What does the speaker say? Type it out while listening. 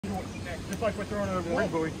Just like we're throwing a ring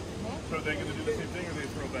buoy. So they're going to do the same thing, or they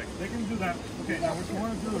throw back? They can do that. Okay, now what you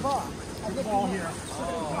want to do is put the ball here.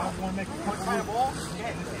 Now you want to make a quick ball.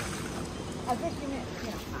 I think you meant,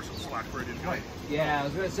 yeah. Versus slack ready to go. Yeah, I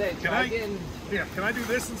was going to say, can I do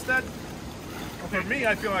this instead? Okay. For me,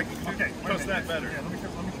 I feel like just that better. Yeah, let me show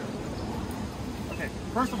you. Okay,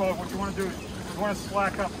 first of all, what you want to do is you want to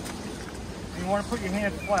slack up. And you want to put your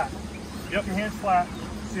hands flat. Yep. Your hands flat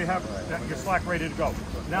so you have your slack ready to go.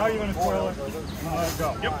 Now you're going to twirl it and let it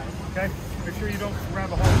go. Yep. Okay? Make sure you don't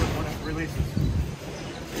grab a hold of it when it releases.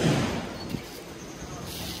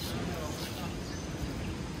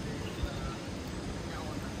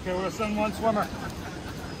 Okay, we're going to send one swimmer.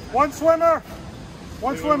 One swimmer!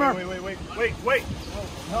 One swimmer! Wait.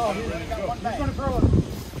 No, he's going to throw it. You're going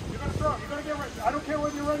to throw it. You're going to get ready. I don't care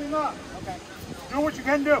whether you're ready or not. Okay. Do what you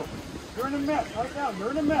can do. You're in a mess. Right now,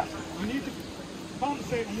 you're in a mess. You need to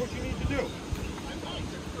compensate on what you need to do.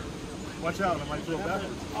 Watch out, I might throw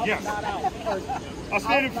backwards. Yes. I'll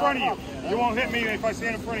stand in front of you. You won't hit me if I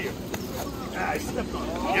stand in front of you. I stepped on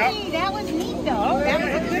it. Hey, that was neat though. That was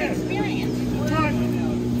a good experience.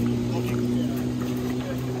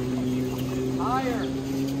 higher.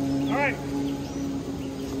 All right.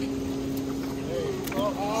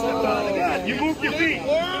 Oh. You move your feet.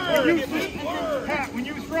 Pat, when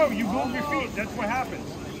you throw, you move your feet. That's what happens.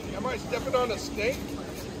 Am I stepping on a snake?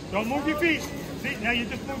 Don't move your feet. See, now you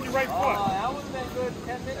just moved your right foot. Oh, that would have been good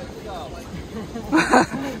 10 minutes ago.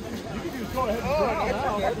 You can just go ahead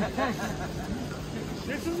and throw.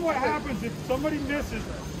 This is what happens if somebody misses.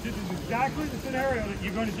 This is exactly the scenario that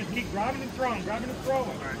you're going to just keep grabbing and throwing, grabbing and throwing.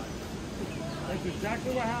 That's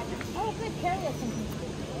exactly what happens. Oh, good. Carry us some.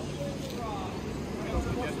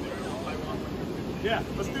 Yeah,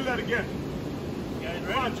 let's do that again.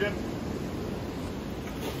 Come on, Jim.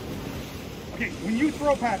 Okay, when you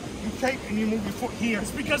throw, Pat, you take and you move your foot here.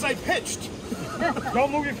 It's because I pitched.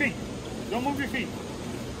 Don't move your feet. Don't move your feet.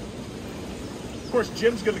 Of course,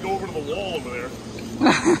 Jim's going to go over to the wall over there.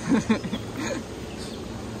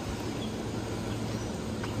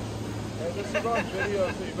 Hey, this is on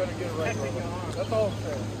video, so you better get it right, brother. That's all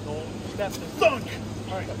fair. That's the thunk.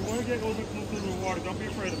 All right, you want to get a little bit closer to the water. Don't be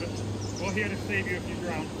afraid of it. We're here to save you if you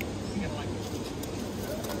drown.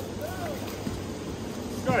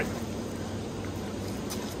 Good.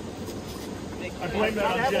 I blame that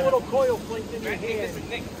on have Jim. a little coil flinked in your hand,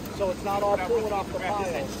 so it's not all pulling off the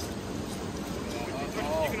pile.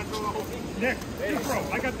 Nick, you throw.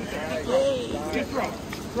 I got this. You throw.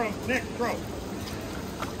 Throw. Nick, throw.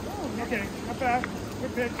 Okay, not bad.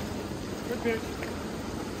 Good pitch. Good pitch.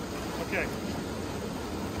 Okay.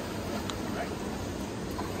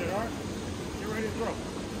 Is it all right? Get ready to throw.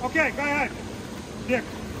 Okay, go ahead. Nick.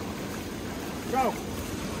 Go.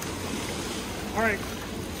 All right.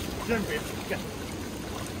 Jim. Yeah.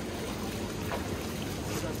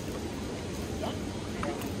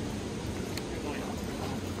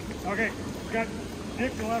 Okay, we got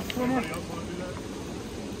Nick, the last swimmer. Anybody else want to do that?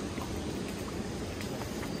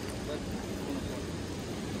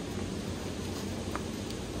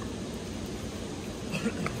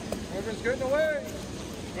 Everyone's getting away.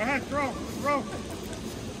 Go ahead, throw, throw.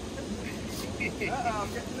 I'm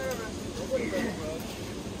getting nervous.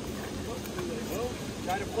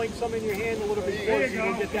 Try to flink some in your hand a little bit There more you so you go.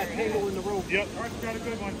 can get that tangle in the rope. Yep. All right, got a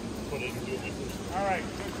good one. Put it in the first. All right,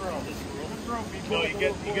 good throw. Good throw, people. No, you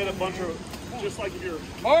get a bunch of, just like if you're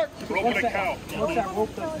Mark! roping a cow. Once that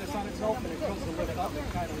rope does this on itself and it goes to lift up,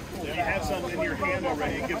 it kind of pulls If you have some in your hand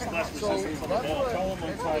already, it gives less resistance on the ball. Tell them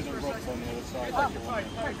untie the ropes on the other side.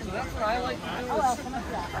 So that's what I like to do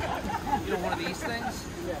is, you know, one of these things.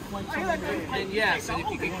 And yes, and if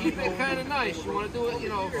you can keep it kind of nice, you want to do it, you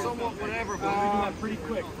know, somewhat whatever, do but that pretty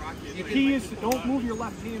quick. The key is to don't move your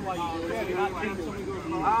left hand while you do it. You're not taking something goes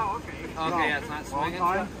wrong. oh, okay, yeah, it's not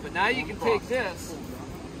swinging. But now you can take this.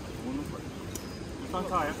 Just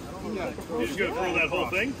untie it. You're just going to throw that whole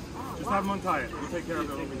thing? Just have him untie it. We'll take care of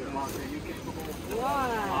it over here.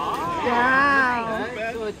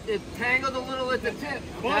 Okay, so it tangled a little at the tip.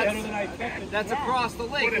 That's across the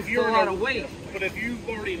lake. It's still a lot of weight. But if you've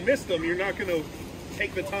already missed them, you're not going to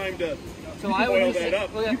take the time to So I coil would that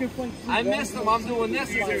up. I missed them. I'm doing this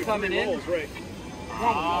as it's coming in. Rolls, right.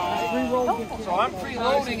 So I'm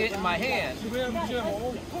preloading it in my hand.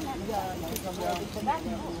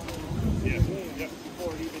 Yeah.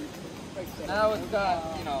 Now it's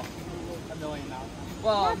got, you know, $1 million now.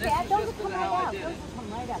 well, this is just Those because come of right how I out. did Those it.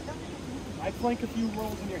 come right out. I flink a few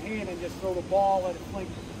rolls in your hand and just throw the ball, let it flink,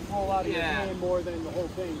 roll out of your hand more than the whole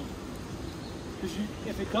thing. Because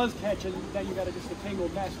if it does catch, and then you got to just a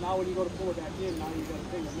tangled mess. Now when you go to pull it back in, now you got a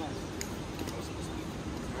tangled mess.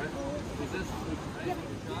 Is this?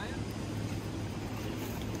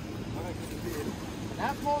 And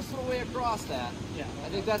that's most of the way across that. Yeah. I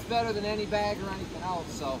think that's better than any bag or anything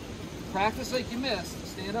else. So practice like you missed,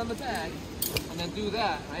 stand on the bag, and then do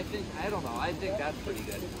that. And I don't know, I think that's pretty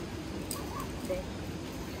good.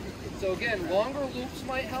 So again, longer loops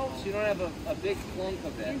might help so you don't have a big clunk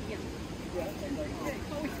of it.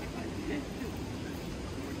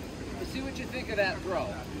 Let's see what you think of that throw.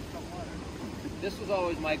 This was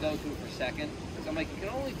always my go-to for second. Because I'm like, you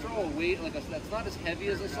can only throw a weight like that's not as heavy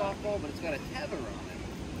as a softball, but it's got a tether on it.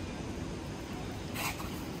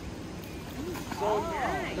 So,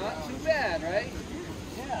 not too bad, right?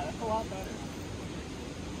 Yeah, that's a lot better.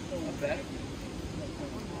 Not bad.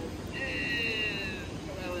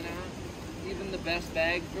 Even the best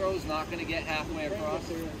bag throw is not going to get halfway across.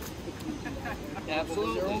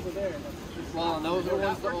 Absolutely. Well, and those are the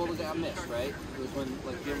ones that always got missed, right? It was when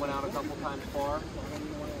like Jim went out a couple times far.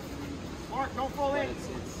 Mark, don't fall in. It's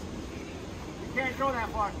You can't go that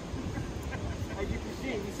far. As you can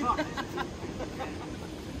see, we suck. I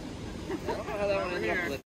don't know how that one ended up.